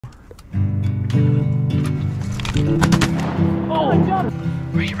Oh, I got it.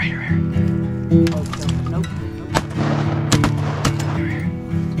 Right here, right here, right here. Oh, nope. Here, here.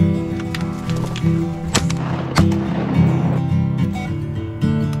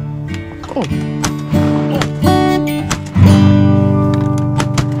 Oh.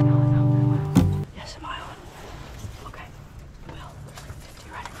 Yes, I'm island. Okay. Well, there's like 50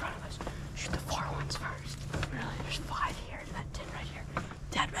 right in front of us. Shoot the far ones first. Really? There's 5 here. That 10 right here.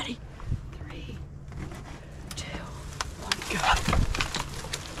 Dad, ready? 3, 2, 1, go.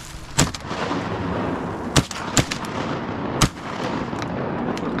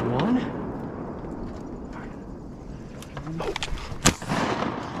 One.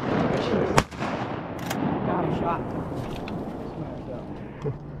 Got a shot.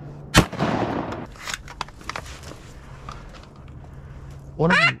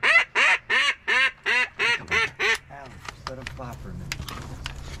 One of them. Let him fly for a minute.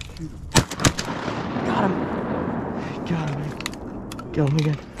 Shoot him. Got him. Got him. Kill him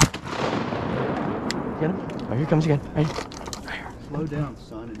again. Get him. Oh, here he comes again. Right here. Right here. Slow down,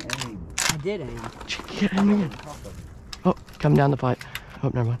 son, and aim. I did aim. Get him again. Oh, come down the pipe. Oh,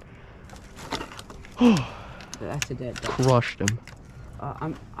 never mind. Oh, That's a dead dog. crushed him.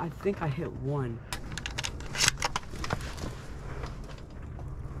 I think I hit one.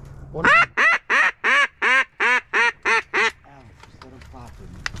 One. Ow, just let him fly for a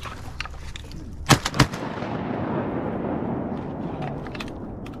minute.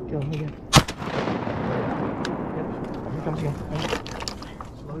 Kill him again. Yep. Oh, here he comes again.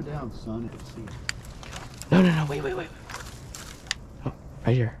 Slow down, son. See. No, wait. Oh,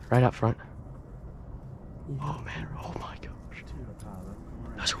 right here, right up front. Oh man, oh my gosh.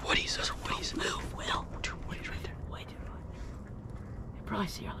 Those are woodies, Move, Will. 2 woodies right there. Way too much. You probably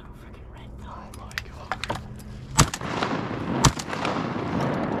see our little freaking red dog. Oh my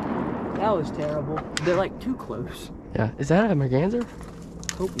god. That was terrible. They're like too close. Yeah, is that a merganser?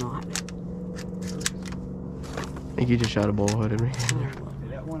 Hope not. I think you just shot a bullheaded merganser.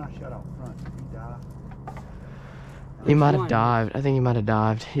 That one I shot out front. Did he die? He might have dived. I think he might have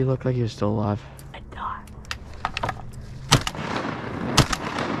dived. He looked like he was still alive. I died.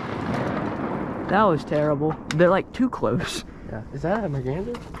 That was terrible. They're like too close. Yeah. Is that a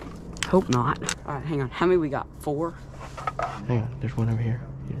merganser? Hope not. All right, hang on. How many we got? 4? Hang on, there's one over here.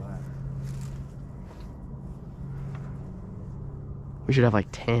 We should have like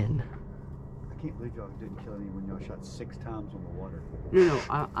 10. I can't believe y'all didn't kill anyone. Y'all shot 6 times on the water. No,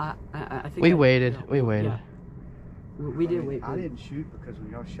 I think We waited. We waited. Yeah. We did wait. I didn't shoot because when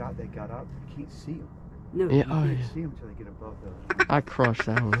y'all shot, they got up. You can't see them. No. Yeah. You Oh can't yeah. see them until they get above the. I crushed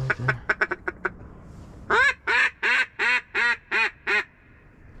that one right there.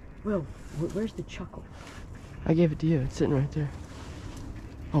 Will, where's the chuckle? I gave it to you. It's sitting right there.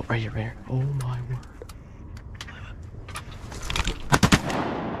 Oh, right here, right here. Oh my word.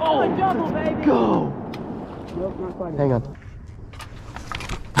 Oh, a double, baby! Go! Nope, not quite. Hang on.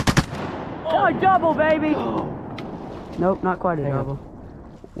 Oh, a double, baby! Go! Nope, not quite a Hang on. double.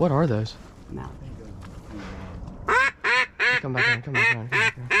 What are those? Mouth. Come back around. Come back around.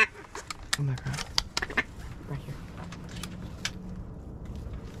 Come back around. Right here.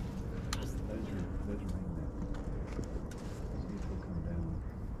 Those are ringing that. See if they'll come down.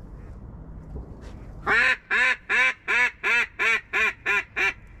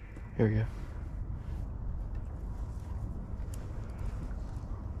 Here we go.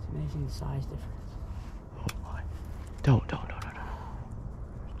 It's amazing the size difference. Oh my. Don't. There's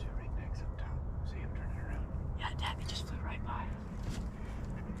 2 ringnecks up top. See him turning around. Yeah, Dad, it just flew right by.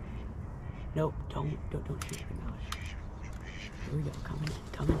 Nope, don't shoot him out. Here we go, coming in.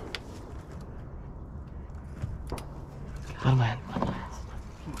 Let him land.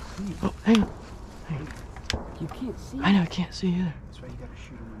 Oh, hang on. You can't see. I know, I can't see either. That's why you gotta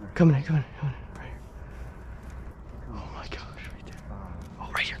shoot them when they're. Come in. Right here. Oh my gosh, right there. Oh,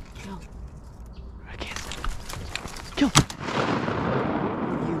 right here. Kill. I can't see. Kill.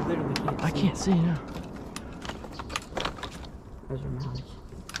 You literally can't see. I can't see now. Those are mouths.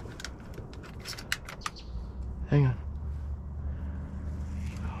 Hang on.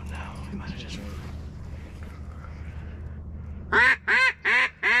 Oh no, we might have just.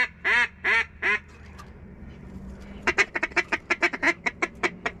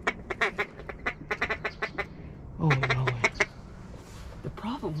 Oh no. The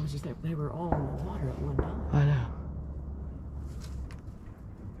problem was is that they were all in the water at one time. I know.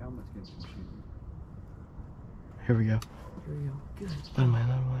 Helmet's getting some shooting. Here we go. Here we go. Good. Let him land.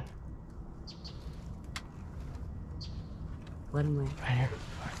 Let him land. Right here.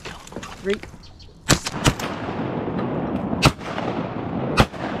 Alright, kill him. Reek.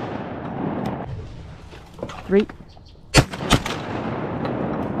 3.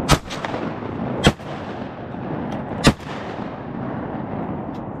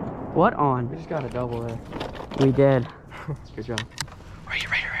 What on? We just got a double there. We did. Good job. Right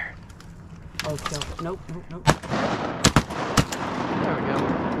here. Oh, kill. Nope, nope, nope. There we go.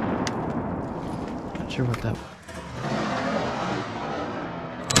 Not sure what that was.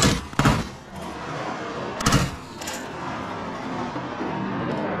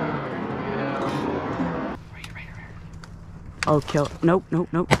 Oh, kill. Nope, nope,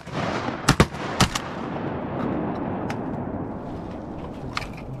 nope.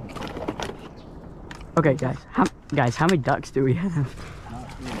 Okay, guys. How many ducks do we have?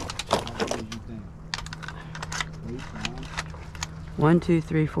 One, 2,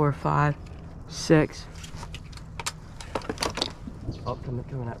 3, 4, 5, 6. Oh, coming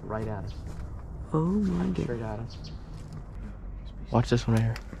right at us. Oh my goodness. Straight at us. Watch this one right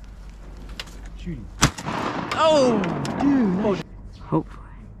here. Shooting. Oh, dude. Oh, Hopefully.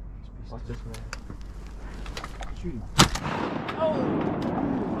 watch this one. Shooting.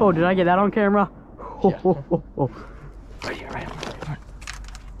 Oh, did I get that on camera? Yeah. Oh. Right here, right here.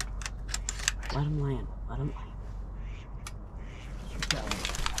 Let him land. Let him land.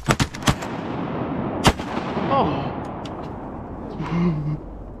 Oh.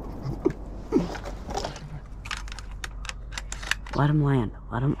 Let him land.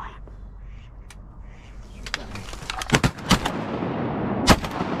 Let him land.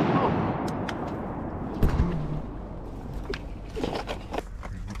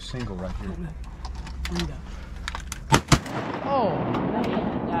 Single right here. Oh.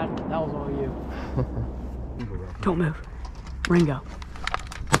 That was all you. Single right here. Don't move. Ringo.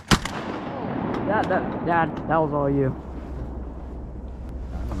 Dad, that was all you.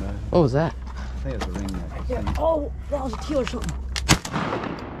 I don't know. What was that? I think it's a ring neck. Oh, that was a teal or something.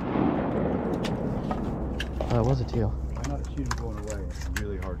 Oh, it was a teal. I'm not shooting going away. It's a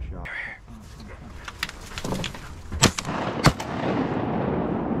really hard shot.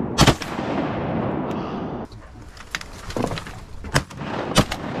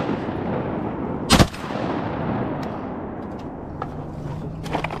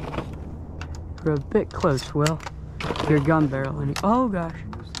 We're a bit close, Will. Your gun barrel. Oh gosh.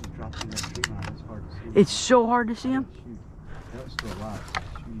 Those things dropped in that tree line. It's hard to see. It's so hard to see him. Shoot. That was still alive.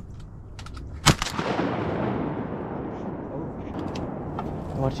 Shoot.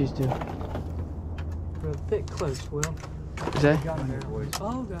 Watch these two. We're a bit close, Will. Is that? Got there, boys.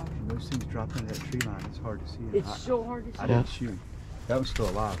 Oh gosh. When those things dropped into that tree line, it's hard to see it. It's so hard to see. I didn't shoot. That was still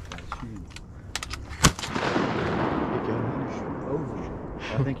alive. I was shooting. Over.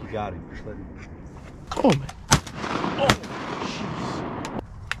 I think you got him. Just let him. Oh, man.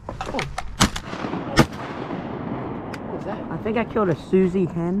 What was that? I think I killed a Susie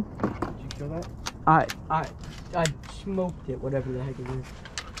hen. Did you kill that? I smoked it, whatever the heck it is.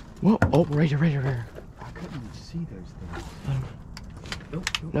 Whoa. Oh, right here, right here, right here. I couldn't even see those things. Nope.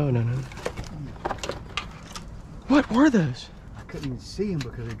 No. What were those? I couldn't even see them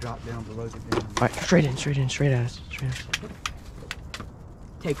because they dropped down below the dam. All right, straight in, straight at us. Straight at us.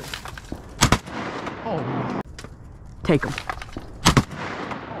 Take them. Oh. Take them.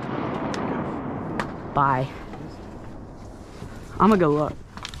 Bye. I'm gonna go look.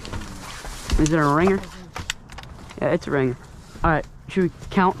 Is it a ringer? Yeah, it's a ringer. All right, should we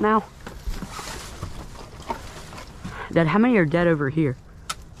count now? Dad, how many are dead over here?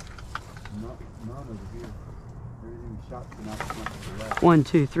 None over here. Everything shot from out to the left. 1,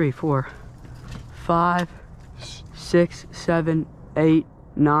 2, 3, 4, 5, 6, 7, 8,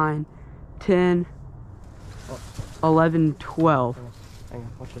 9, 10, 11, 12. Hang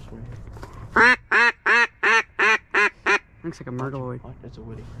on, watch this one right here. Looks like a murderoid. Watch, that's a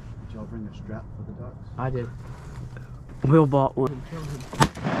woody. Did y'all bring a strap for the ducks? I did. Will bought one. Kill him.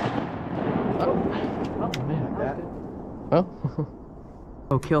 Oh, man. That? Well.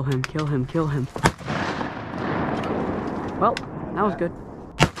 Oh, kill him, kill him, kill him. Well, that was good.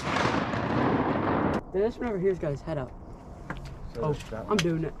 This one over here's got his head up. So Oh, that I'm one.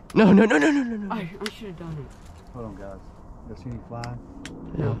 doing it. No. I should have done it. Hold on, guys. You see any flying?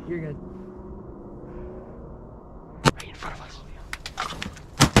 No, you're good. Right in front of us.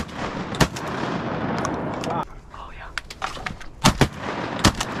 Oh, yeah.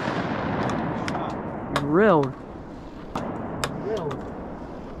 Real.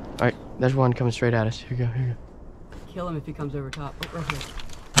 All right, there's one coming straight at us. Here you go. Kill him if he comes over top. Oh, right here.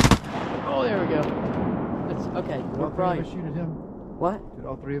 Oh, there we go. It's okay. Did We're all three of probably. us shoot at him? What? Did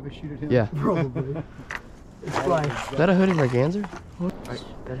all three of us shoot at him? Yeah. Probably. It's fine. Is that a hooded merganser? All right,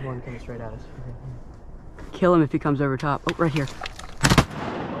 there's one coming straight at us. Kill him if he comes over top. Oh, right here.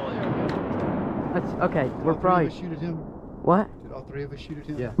 Oh, there we go. That's okay. Did We're all three probably. of us shoot at him? What? Did all three of us shoot at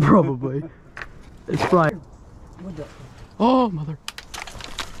him? Yeah. Probably. It's probably. What the? Oh, mother.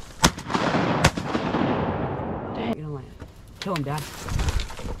 Dang. Get on land. Kill him, Dad.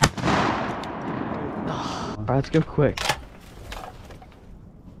 Alright, let's go quick.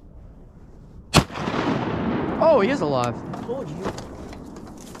 Oh, he is alive. I told you.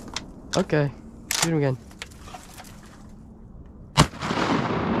 Okay. Shoot him again.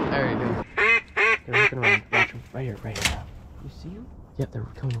 There you go. They're looking around. Watch him. Right here, right here. You see him? Yep, they're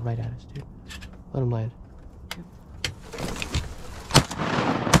coming right at us, dude. Let him land.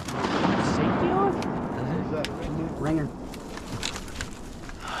 Safety on? Is that a ring? Ringer.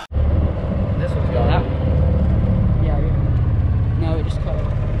 This one's going out. Yeah, yeah. No, it just cut it.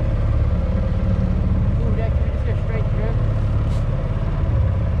 Ooh, Dad, can we just go straight through?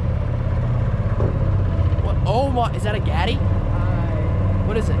 What? Oh my, is that a gaddy?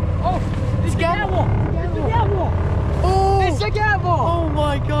 What is it? Oh, it's a gavel. It's a gavel. Oh! It's a gavel. Oh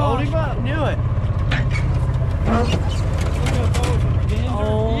my gosh! I knew it.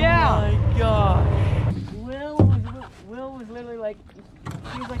 Oh Yeah. my gosh! Will was literally like,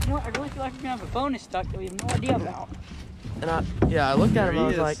 he was like, you know what? I really feel like we're gonna have a bonus stuck that we have no idea about. And I looked at him and I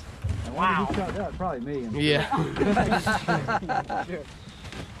was like, Wow. Who shot that? Probably me. yeah. Sure.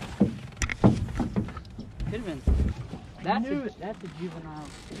 Could have been. That's a juvenile.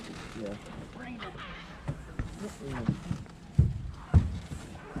 Yeah.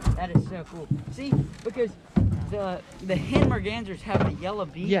 That is so cool. See, because the hen mergansers have the yellow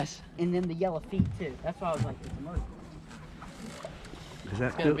beak. Yes. And then the yellow feet too. That's why I was like, it's a merc. Is that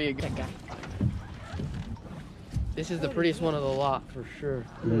It's gonna be a good That guy. This is the prettiest one of the lot for sure.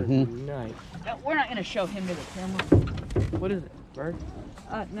 Mhm. Nice. No, we're not gonna show him to the camera. What is it? Bird?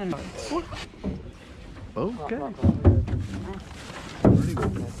 No. Okay.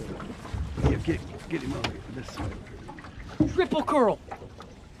 Yeah, get him over here. This way. Triple curl.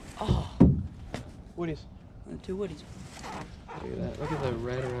 Oh. Woodies. Two woodies. Look at that. Look at the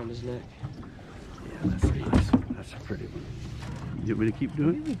red around his neck. Yeah, that's a nice one. That's a pretty one. You want me to keep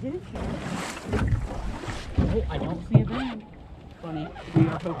doing We did Oh, I don't see a band. Funny. We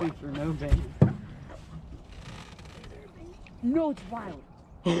are hoping for no band. No, it's wild.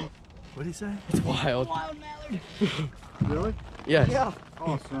 it? What did he say? It's wild. Wild mallard. Really? Yes. Yeah.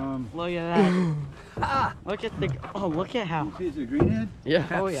 Awesome. Look at that. Look at the. Oh, look at how. See, is it a greenhead? Yeah.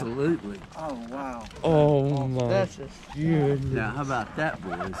 Oh, yeah. Absolutely. Oh, wow. Oh my. That's just. Good. Now, how about that,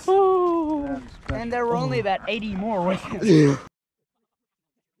 boys? Oh. And there were only about 80 more with him.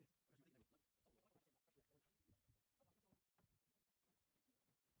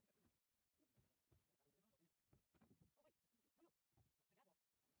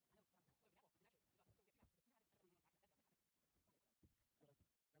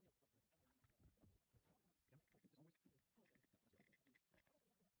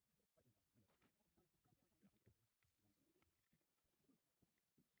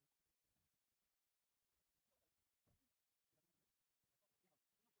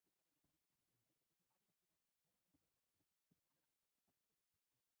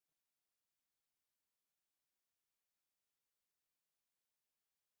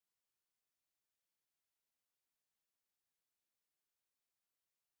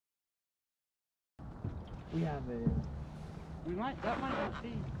 We have a. That might not be.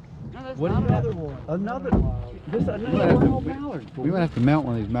 No, that's What not is that? another one. Another. This might another have to- wild mallard. We might have to mount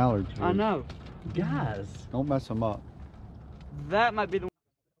one of these mallards. I here. know. Guys. Don't mess them up. That might be the one.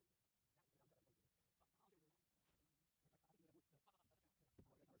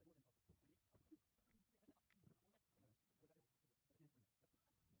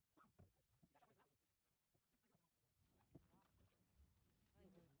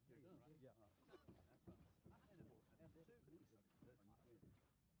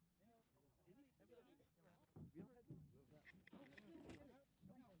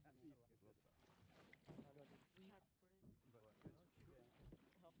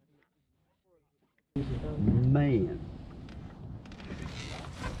 Man.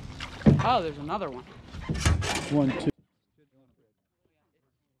 Oh, there's another one. 1, 2.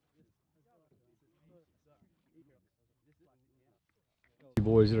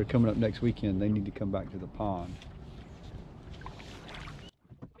 Boys that are coming up next weekend, they need to come back to the pond.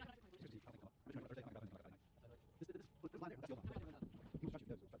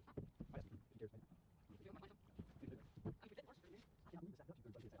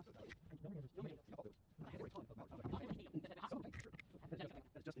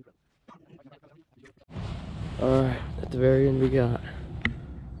 Alright, at the very end we got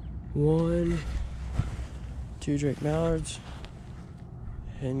 1, 2 Drake Mallards,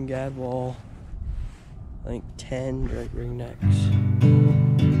 hen gadwall, I think 10 right ringnecks.